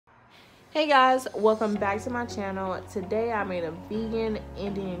Hey guys, welcome back to my channel. Today I made a vegan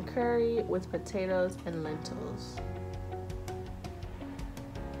Indian curry with potatoes and lentils.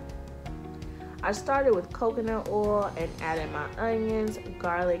 I started with coconut oil and added my onions,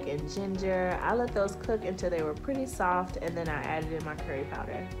 garlic, and ginger. I let those cook until they were pretty soft, and then I added in my curry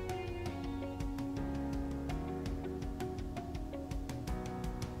powder.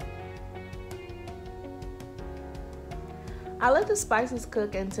 I let the spices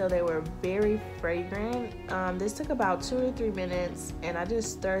cook until they were very fragrant. This took about 2 or 3 minutes, and I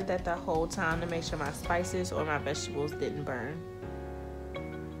just stirred that the whole time to make sure my spices or my vegetables didn't burn.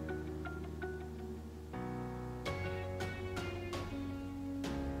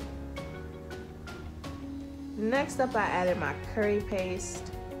 Next up, I added my curry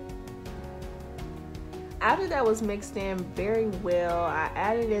paste. After that was mixed in very well, I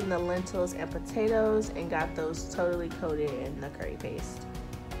added in the lentils and potatoes and got those totally coated in the curry paste.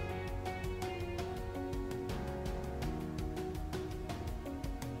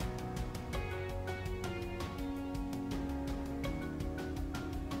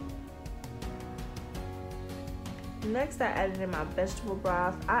 Next, I added in my vegetable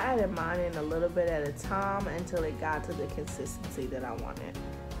broth. I added mine in a little bit at a time until it got to the consistency that I wanted.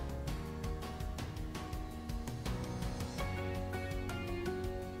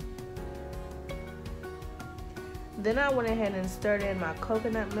 Then I went ahead and stirred in my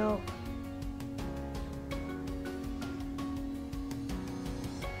coconut milk.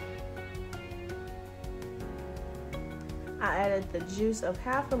 I added the juice of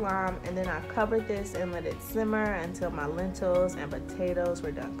half a lime, and then I covered this and let it simmer until my lentils and potatoes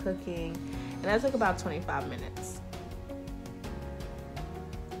were done cooking, and that took about 25 minutes.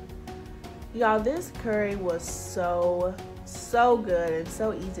 Y'all, this curry was so good and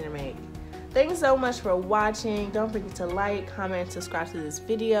so easy to make. Thanks so much for watching. Don't forget to like, comment, subscribe to this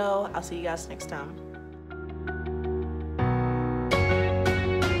video. I'll see you guys next time.